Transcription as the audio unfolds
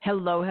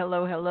Hello,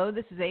 hello, hello.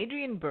 This is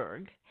Adrienne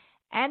Berg,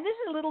 and this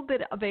is a little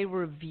bit of a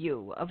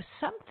review of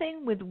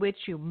something with which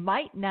you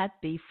might not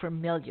be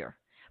familiar,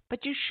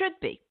 but you should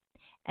be,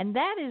 and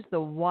that is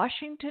the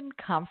Washington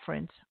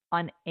Conference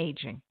on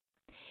Aging.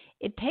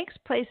 It takes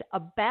place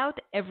about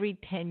every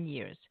 10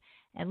 years,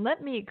 and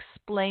let me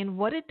explain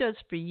what it does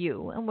for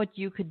you and what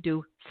you could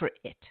do for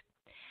it.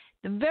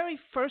 The very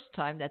first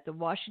time that the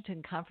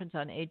Washington Conference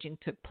on Aging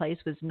took place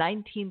was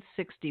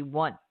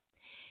 1961.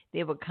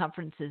 There were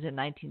conferences in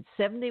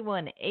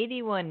 1971,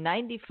 81,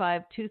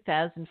 95,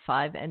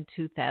 2005, and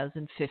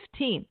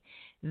 2015.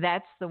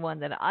 That's the one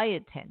that I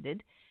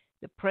attended.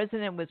 The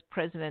president was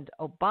President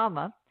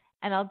Obama,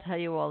 and I'll tell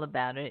you all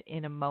about it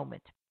in a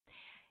moment.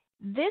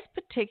 This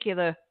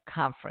particular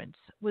conference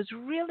was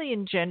really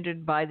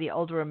engendered by the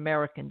Older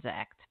Americans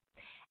Act,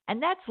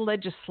 and that's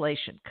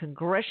legislation,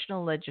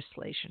 congressional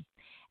legislation.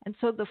 And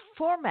so the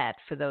format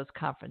for those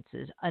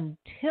conferences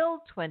until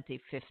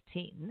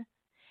 2015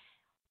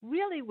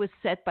 really was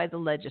set by the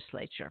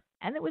legislature,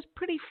 and it was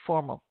pretty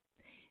formal.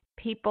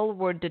 People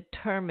were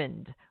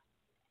determined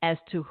as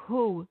to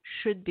who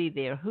should be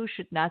there, who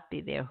should not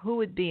be there, who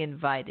would be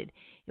invited.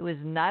 It was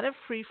not a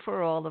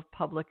free-for-all of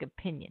public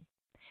opinion.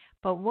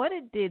 But what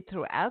it did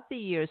throughout the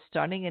years,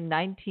 starting in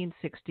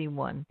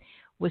 1961,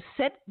 was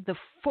set the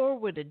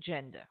forward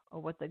agenda,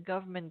 or what the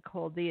government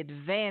called the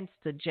advanced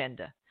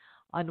agenda,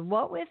 on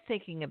what we're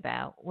thinking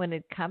about when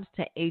it comes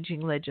to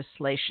aging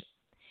legislation.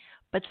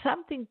 But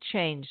something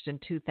changed in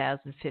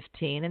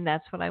 2015, and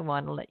that's what I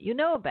want to let you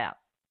know about.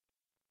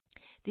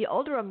 The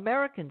Older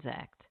Americans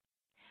Act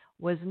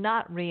was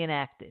not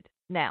reenacted.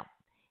 Now,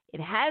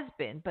 it has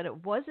been, but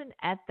it wasn't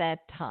at that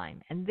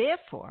time, and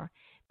therefore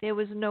there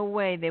was no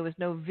way, there was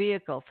no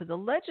vehicle for the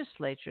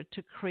legislature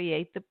to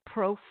create the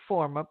pro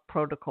forma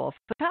protocol for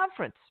the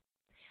conference.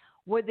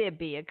 Would there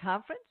be a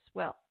conference?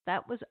 Well,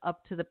 that was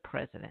up to the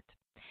president.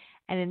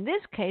 And in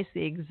this case,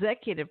 the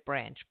executive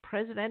branch,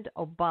 President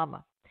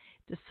Obama,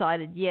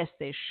 decided, yes,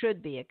 there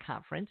should be a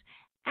conference,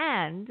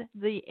 and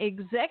the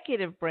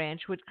executive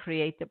branch would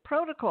create the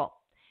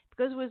protocol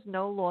because it was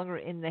no longer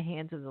in the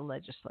hands of the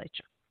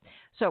legislature.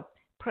 So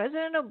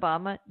President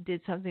Obama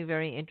did something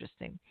very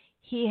interesting.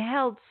 He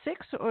held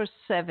 6 or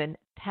 7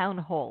 town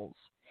halls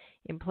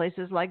in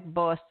places like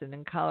Boston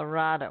and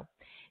Colorado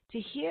to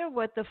hear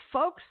what the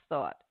folks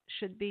thought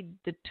should be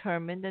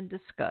determined and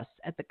discussed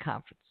at the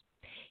conference.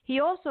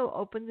 He also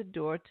opened the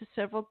door to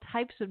several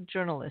types of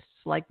journalists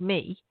like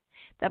me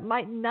that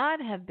might not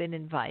have been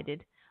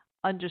invited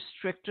under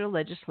stricter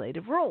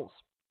legislative rules.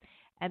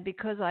 And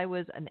because I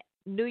was a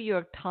New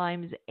York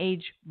Times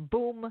Age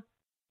Boom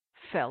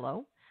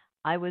Fellow,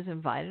 I was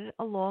invited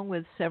along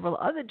with several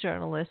other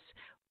journalists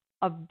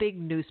of big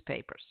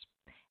newspapers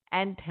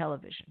and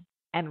television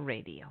and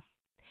radio.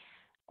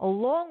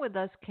 Along with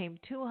us came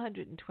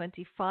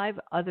 225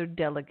 other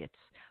delegates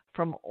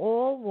from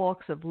all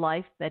walks of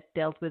life that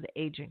dealt with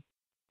aging.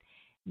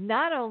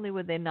 Not only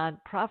were there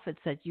nonprofits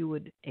that you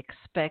would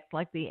expect,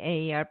 like the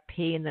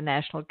AARP and the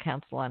National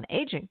Council on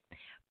Aging,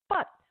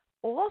 but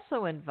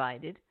also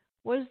invited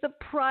was the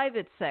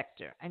private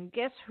sector. And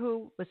guess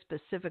who was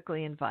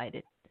specifically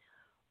invited?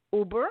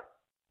 Uber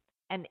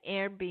and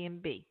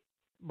Airbnb.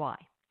 Why?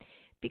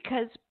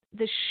 Because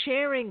the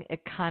sharing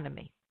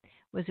economy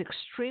was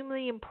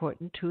extremely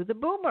important to the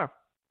boomer.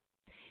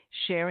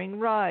 Sharing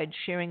rides,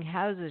 sharing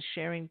houses,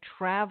 sharing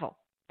travel.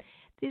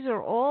 These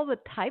are all the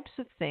types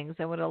of things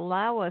that would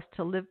allow us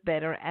to live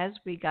better as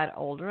we got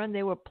older, and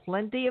there were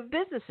plenty of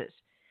businesses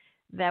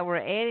that were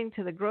adding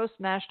to the gross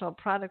national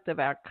product of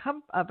our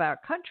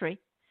country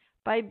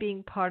by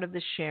being part of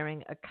the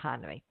sharing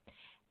economy.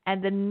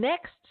 And the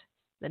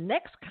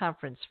next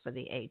conference for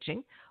the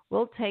aging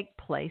will take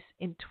place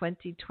in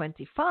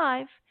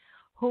 2025.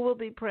 Who will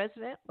be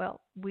president?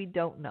 Well, we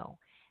don't know.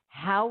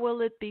 How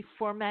will it be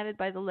formatted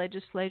by the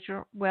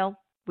legislature? Well,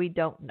 we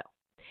don't know.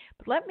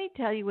 But let me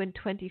tell you in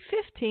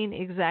 2015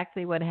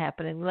 exactly what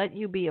happened and let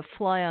you be a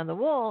fly on the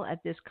wall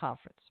at this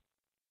conference.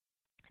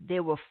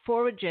 There were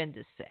 4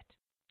 agendas set.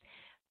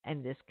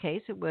 In this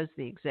case, it was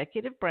the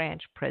executive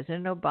branch,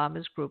 President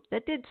Obama's group,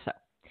 that did so.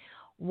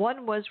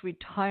 One was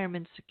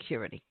retirement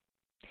security.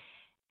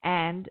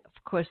 And,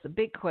 of course, the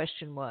big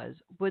question was,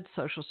 would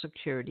Social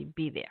Security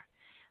be there?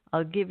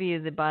 I'll give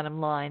you the bottom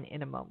line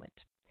in a moment.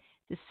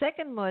 The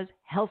second was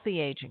healthy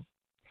aging.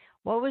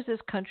 What was this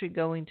country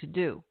going to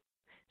do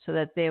so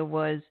that there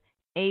was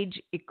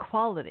age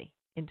equality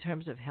in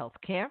terms of health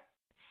care?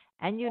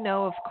 And you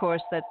know, of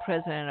course, that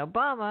President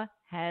Obama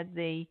had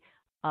the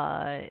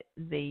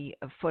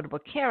Affordable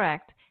Care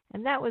Act,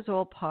 and that was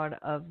all part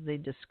of the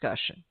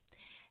discussion.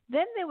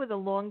 Then there were the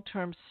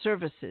long-term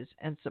services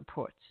and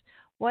supports.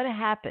 What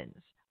happens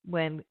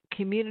when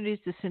communities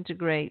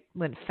disintegrate,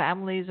 when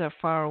families are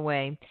far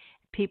away,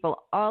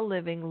 people are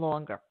living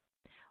longer?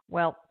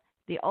 Well,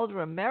 the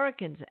Older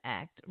Americans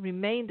Act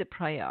remained a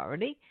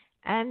priority,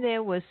 and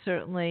there was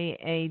certainly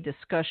a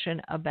discussion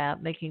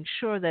about making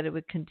sure that it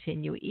would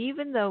continue,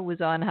 even though it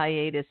was on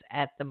hiatus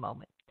at the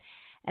moment.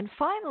 And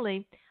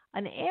finally,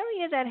 an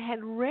area that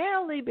had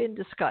rarely been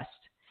discussed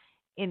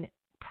in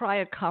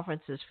prior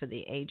conferences for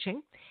the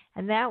aging,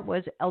 and that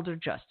was elder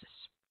justice,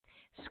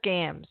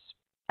 scams,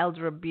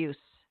 elder abuse,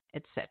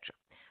 etc.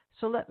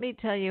 So let me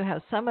tell you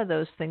how some of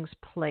those things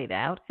played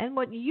out and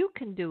what you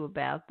can do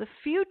about the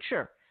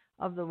future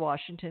of the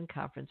Washington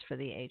Conference for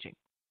the Aging.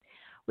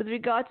 With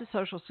regard to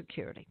Social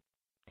Security,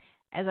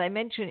 as I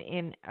mentioned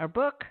in our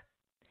book,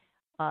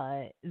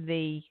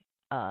 the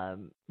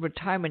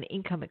retirement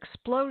income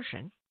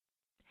explosion,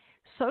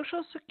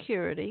 Social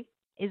Security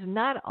is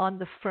not on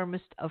the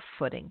firmest of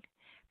footing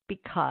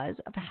because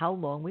of how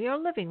long we are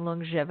living.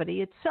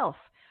 Longevity itself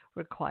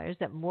requires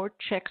that more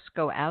checks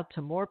go out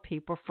to more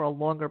people for a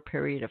longer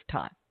period of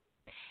time,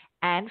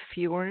 and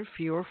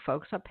fewer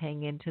folks are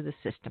paying into the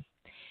system.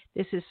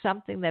 This is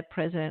something that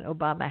President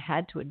Obama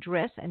had to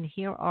address, and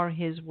here are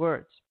his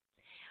words.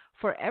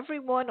 For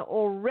everyone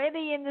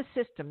already in the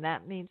system,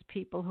 that means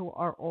people who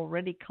are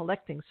already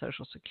collecting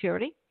Social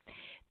Security,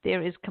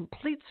 there is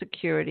complete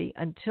security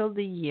until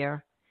the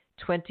year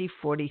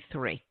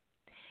 2043.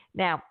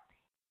 Now,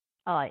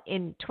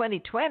 in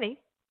 2020,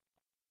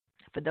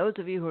 for those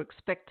of you who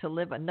expect to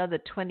live another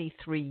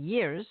 23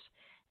 years,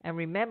 and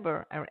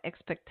remember our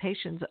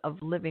expectations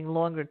of living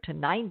longer to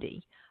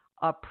 90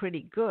 are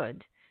pretty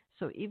good,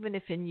 so even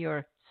if in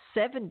your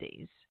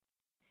 70s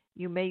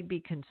you may be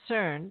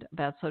concerned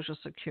about Social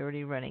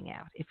Security running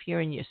out, if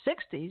you're in your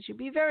 60s, you'd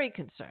be very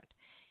concerned.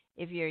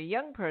 If you're a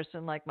young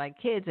person like my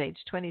kids, age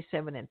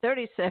 27 and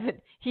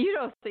 37, you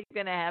don't think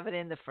you're going to have it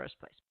in the first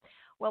place.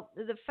 Well,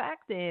 the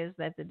fact is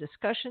that the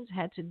discussions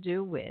had to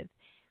do with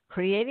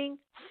creating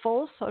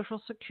full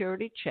Social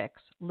Security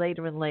checks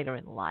later and later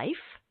in life.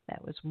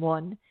 That was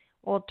one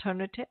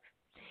alternative.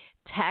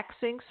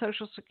 Taxing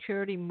Social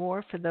Security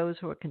more for those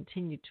who are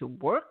continue to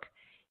work,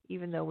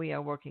 even though we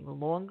are working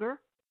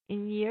longer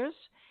in years,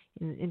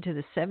 into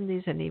the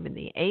 70s and even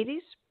the 80s.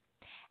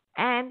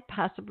 And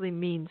possibly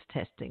means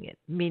testing it,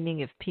 meaning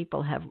if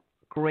people have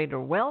greater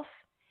wealth,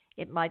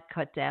 it might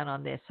cut down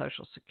on their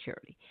Social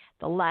Security.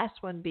 The last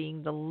one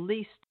being the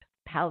least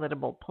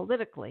palatable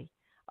politically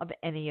of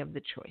any of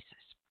the choices.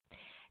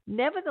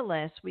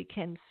 Nevertheless, we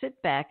can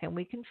sit back and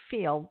we can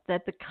feel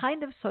that the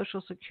kind of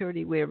Social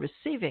Security we're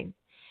receiving,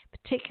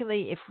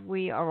 particularly if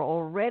we are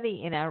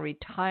already in our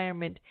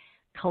retirement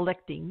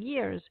collecting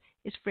years,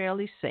 is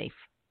fairly safe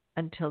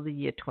until the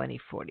year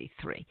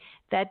 2043.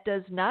 That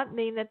does not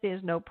mean that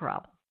there's no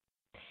problem.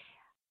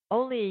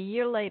 Only a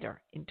year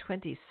later, in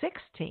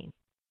 2016,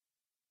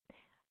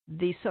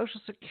 the Social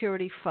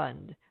Security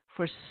fund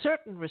for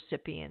certain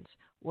recipients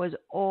was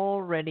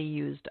already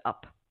used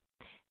up.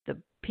 The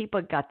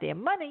people got their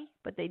money,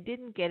 but they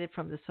didn't get it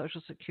from the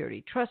Social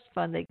Security Trust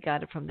Fund. They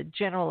got it from the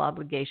general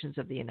obligations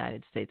of the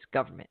United States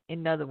government.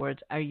 In other words,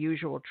 our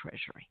usual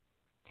treasury.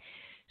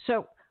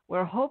 So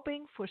we're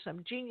hoping for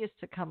some genius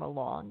to come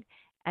along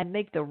and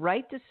make the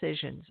right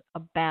decisions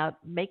about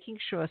making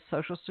sure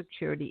Social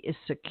Security is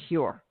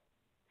secure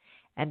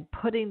and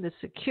putting the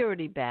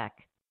security back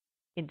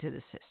into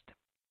the system.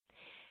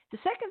 The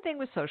second thing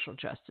was social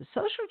justice.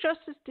 Social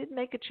justice did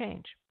make a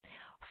change.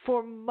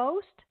 For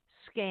most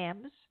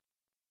scams,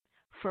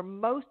 for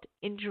most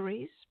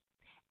injuries,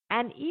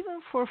 and even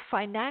for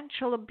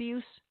financial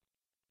abuse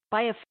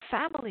by a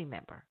family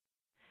member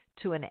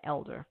to an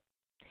elder,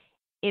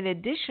 in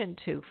addition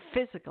to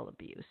physical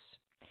abuse,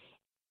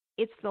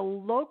 it's the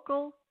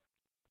local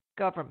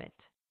government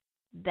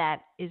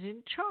that is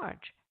in charge,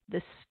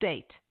 the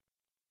state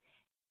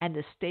and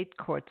the state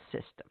court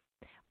system.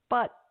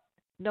 But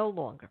no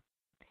longer.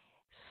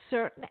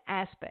 Certain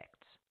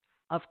aspects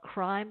of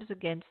crimes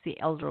against the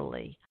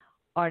elderly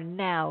are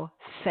now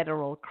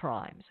federal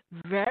crimes,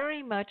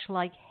 very much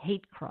like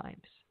hate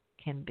crimes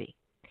can be.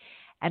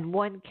 And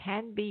one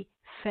can be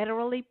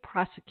federally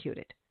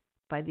prosecuted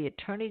by the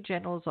Attorney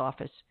General's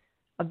Office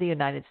of the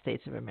United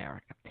States of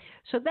America.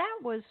 So that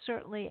was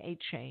certainly a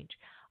change,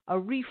 a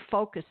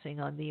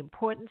refocusing on the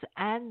importance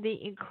and the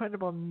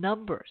incredible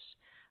numbers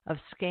of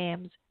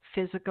scams,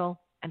 physical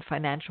and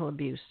financial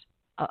abuse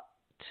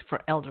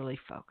for elderly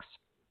folks.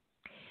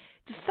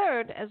 The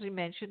third, as we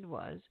mentioned,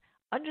 was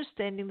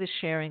understanding the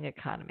sharing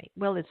economy.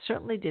 Well, it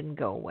certainly didn't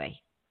go away.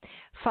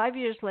 5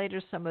 years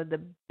later, some of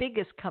the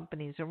biggest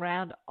companies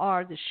around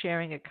are the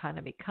sharing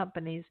economy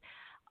companies.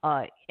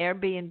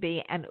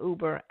 Airbnb and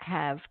Uber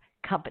have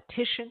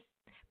competition,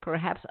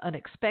 perhaps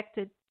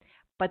unexpected,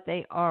 but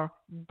they are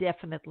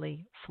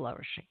definitely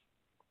flourishing.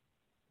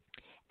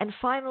 And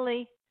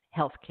finally,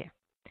 healthcare.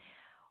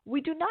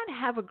 We do not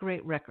have a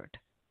great record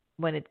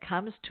when it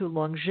comes to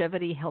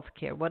longevity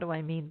healthcare. What do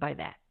I mean by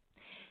that?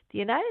 The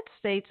United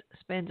States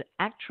spends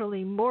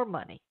actually more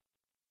money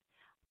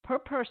per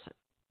person,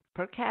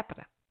 per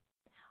capita,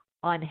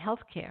 on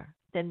healthcare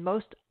than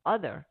most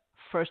other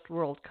first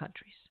world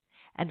countries,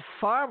 and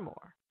far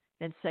more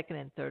than second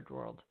and third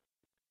world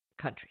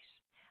countries.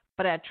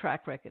 But our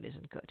track record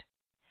isn't good.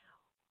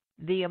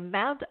 The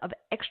amount of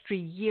extra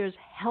years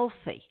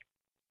healthy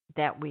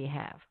that we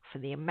have for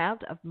the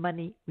amount of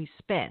money we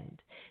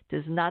spend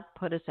does not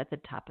put us at the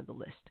top of the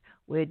list.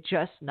 We're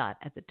just not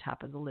at the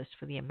top of the list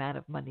for the amount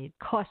of money it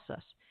costs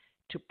us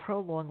to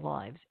prolong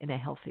lives in a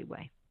healthy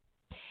way.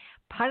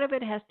 Part of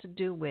it has to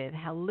do with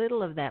how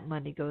little of that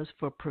money goes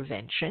for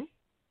prevention.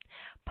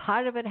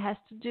 Part of it has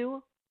to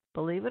do,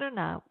 believe it or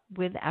not,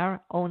 with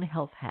our own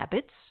health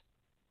habits,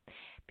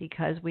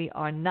 because we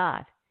are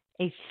not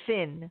a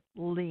thin,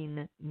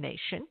 lean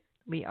nation.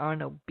 We are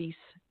an obese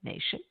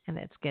nation, and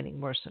it's getting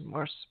worse and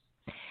worse.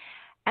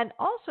 And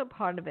also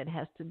part of it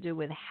has to do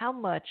with how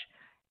much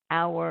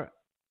our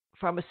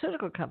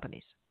pharmaceutical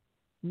companies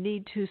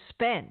need to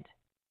spend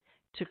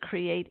to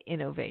create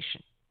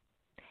innovation.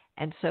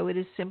 And so it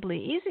is simply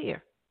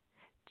easier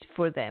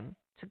for them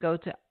to go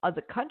to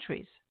other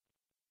countries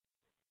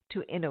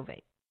to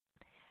innovate.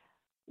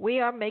 We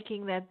are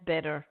making that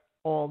better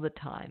all the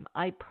time.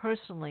 I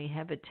personally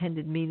have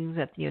attended meetings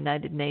at the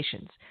United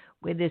Nations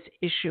where this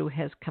issue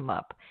has come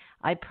up.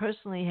 I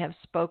personally have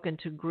spoken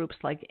to groups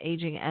like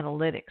Aging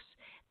Analytics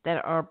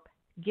that are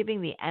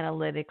giving the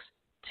analytics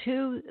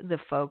to the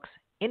folks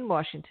in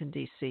Washington,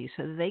 D.C.,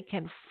 so that they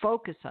can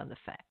focus on the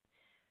fact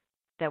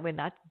that we're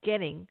not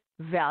getting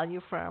value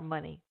for our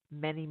money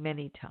many,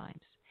 many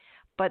times.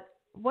 But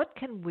what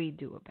can we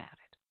do about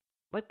it?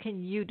 What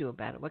can you do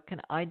about it? What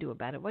can I do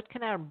about it? What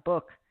can our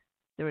book,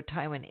 The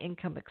Retirement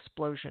Income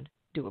Explosion,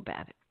 do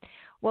about it?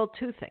 Well,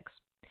 two things.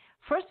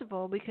 First of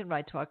all, we can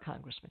write to our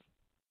congressmen.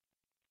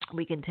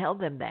 We can tell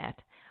them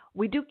that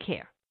we do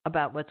care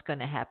about what's going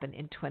to happen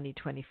in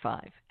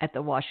 2025 at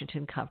the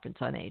Washington Conference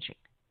on Aging.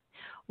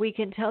 We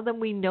can tell them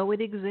we know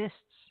it exists.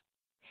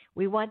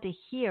 We want to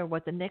hear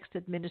what the next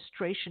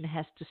administration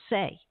has to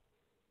say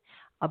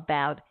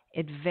about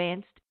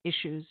advanced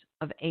issues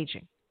of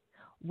aging.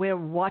 We're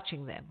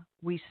watching them.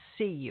 We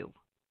see you.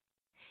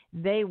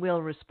 They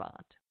will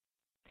respond.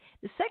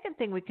 The second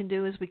thing we can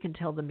do is we can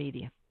tell the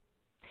media.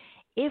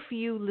 If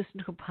you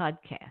listen to a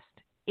podcast,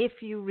 if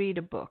you read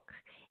a book,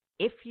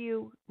 if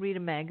you read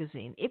a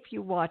magazine, if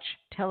you watch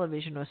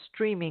television or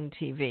streaming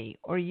TV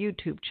or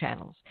YouTube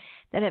channels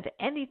that have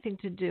anything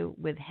to do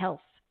with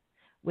health,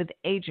 with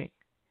aging,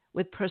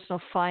 with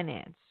personal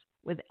finance,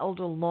 with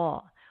elder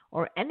law,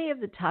 or any of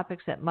the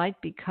topics that might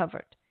be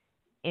covered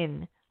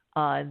in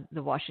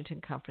the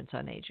Washington Conference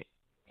on Aging,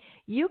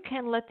 you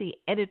can let the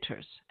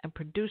editors and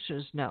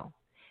producers know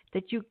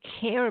that you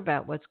care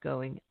about what's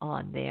going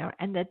on there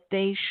and that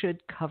they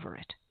should cover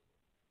it.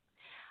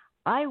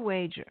 I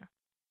wager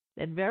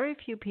that very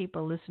few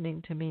people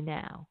listening to me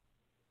now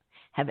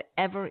have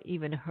ever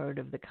even heard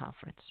of the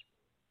conference.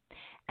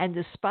 And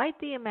despite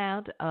the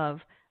amount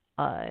of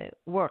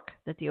work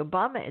that the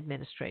Obama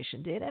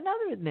administration did and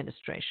other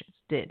administrations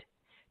did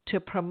to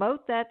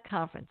promote that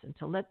conference and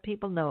to let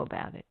people know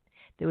about it,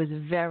 there was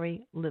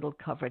very little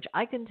coverage.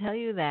 I can tell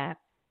you that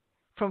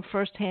from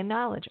firsthand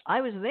knowledge.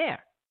 I was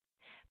there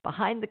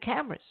behind the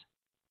cameras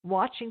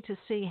watching to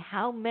see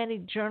how many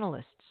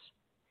journalists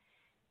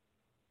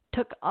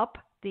took up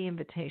the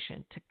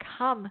invitation to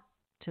come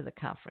to the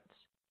conference.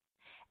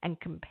 And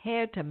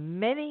compared to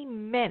many,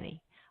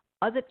 many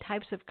other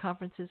types of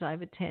conferences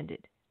I've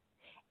attended,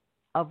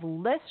 of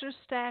lesser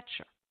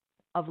stature,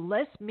 of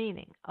less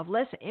meaning, of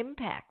less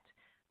impact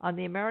on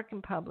the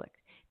American public,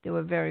 there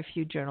were very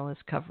few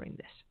journalists covering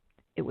this.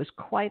 It was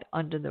quite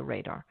under the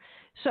radar.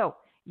 So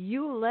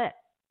you let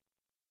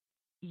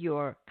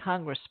your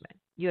congressman,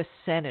 your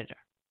senator,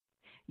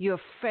 your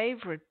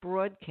favorite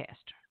broadcaster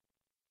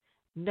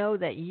know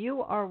that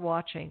you are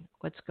watching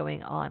what's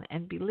going on.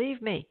 And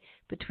believe me,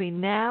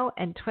 between now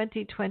and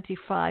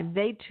 2025,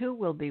 they too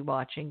will be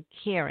watching,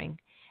 caring,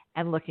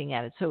 and looking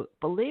at it. So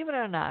believe it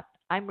or not,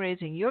 I'm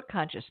raising your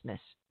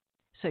consciousness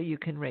so you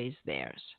can raise theirs.